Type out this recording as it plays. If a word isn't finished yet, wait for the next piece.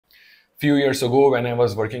Few years ago, when I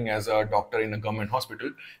was working as a doctor in a government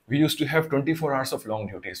hospital, we used to have 24 hours of long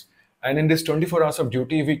duties. And in this 24 hours of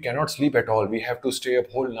duty, we cannot sleep at all. We have to stay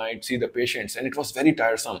up whole night, see the patients, and it was very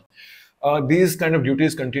tiresome. These kind of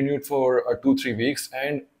duties continued for 2-3 weeks,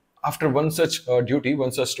 and after one such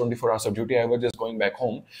 24 hours of duty, I was just going back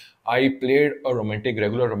home. I played a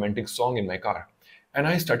regular romantic song in my car, and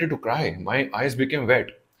I started to cry. My eyes became wet.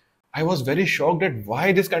 I was very shocked at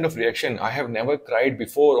why this kind of reaction. I have never cried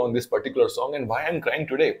before on this particular song, and why I'm crying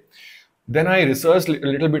today. Then I researched a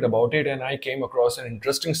little bit about it, and I came across an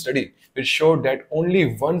interesting study which showed that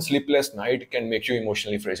only one sleepless night can make you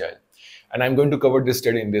emotionally fragile. And I'm going to cover this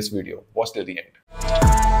study in this video. Watch till the end.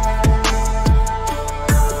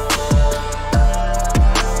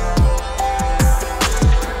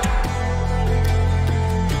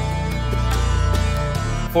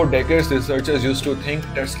 For decades, researchers used to think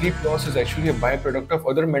that sleep loss is actually a byproduct of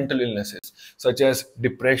other mental illnesses, such as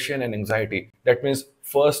depression and anxiety. That means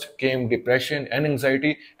first came depression and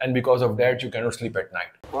anxiety, and because of that, you cannot sleep at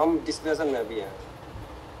night.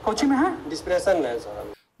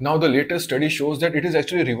 Now, the latest study shows that it is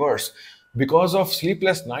actually reverse. Because of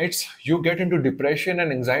sleepless nights, you get into depression and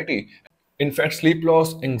anxiety. In fact, sleep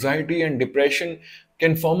loss, anxiety, and depression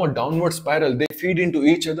can form a downward spiral. They feed into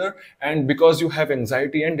each other, and because you have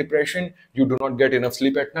anxiety and depression, you do not get enough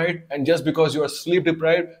sleep at night, and just because you are sleep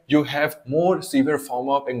deprived, you have more severe form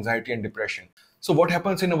of anxiety and depression. So what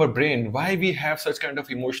happens in our brain? Why we have such kind of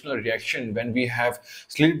emotional reaction when we have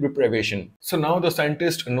sleep deprivation? So now the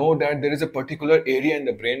scientists know that there is a particular area in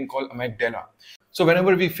the brain called amygdala. So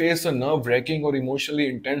whenever we face a nerve-wracking or emotionally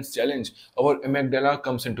intense challenge, our amygdala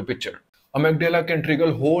comes into picture. Amygdala can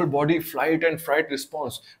trigger whole body flight and fright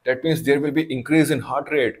response. That means there will be increase in heart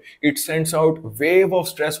rate. It sends out wave of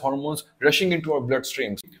stress hormones rushing into our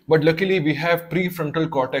bloodstreams. But luckily we have prefrontal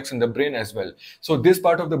cortex in the brain as well. So this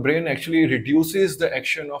part of the brain actually reduces the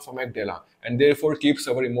action of amygdala and therefore keeps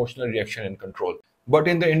our emotional reaction in control. But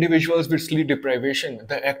in the individuals with sleep deprivation,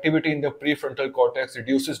 the activity in the prefrontal cortex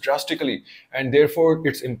reduces drastically, and therefore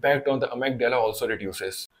its impact on the amygdala also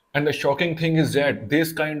reduces. And the shocking thing is that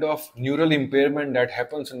this kind of neural impairment that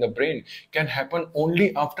happens in the brain can happen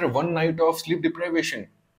only after one night of sleep deprivation.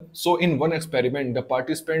 So in one experiment, the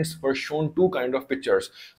participants were shown two kinds of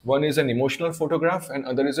pictures. One is an emotional photograph and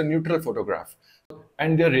other is a neutral photograph.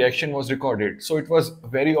 And their reaction was recorded. So it was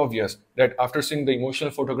very obvious that after seeing the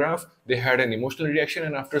emotional photograph, they had an emotional reaction,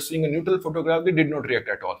 and after seeing a neutral photograph, they did not react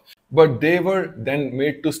at all. But they were then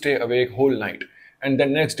made to stay awake whole night. And the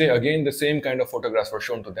next day, again, the same kind of photographs were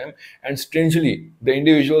shown to them. And strangely, the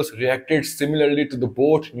individuals reacted similarly to the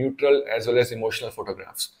both neutral as well as emotional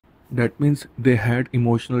photographs. That means they had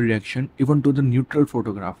emotional reaction even to the neutral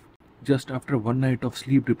photograph just after one night of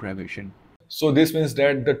sleep deprivation. So this means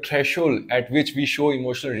that the threshold at which we show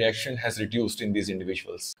emotional reaction has reduced in these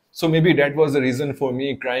individuals. So maybe that was the reason for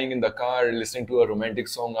me crying in the car, listening to a romantic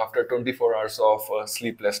song after 24 hours of a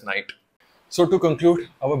sleepless night. So to conclude,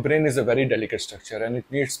 our brain is a very delicate structure and it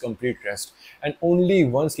needs complete rest. And only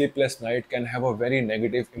one sleepless night can have a very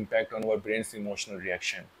negative impact on our brain's emotional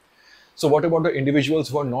reaction. So what about the individuals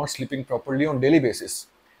who are not sleeping properly on daily basis?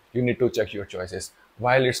 You need to check your choices.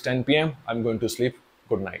 While it's 10 p.m., I'm going to sleep.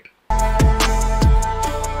 Good night.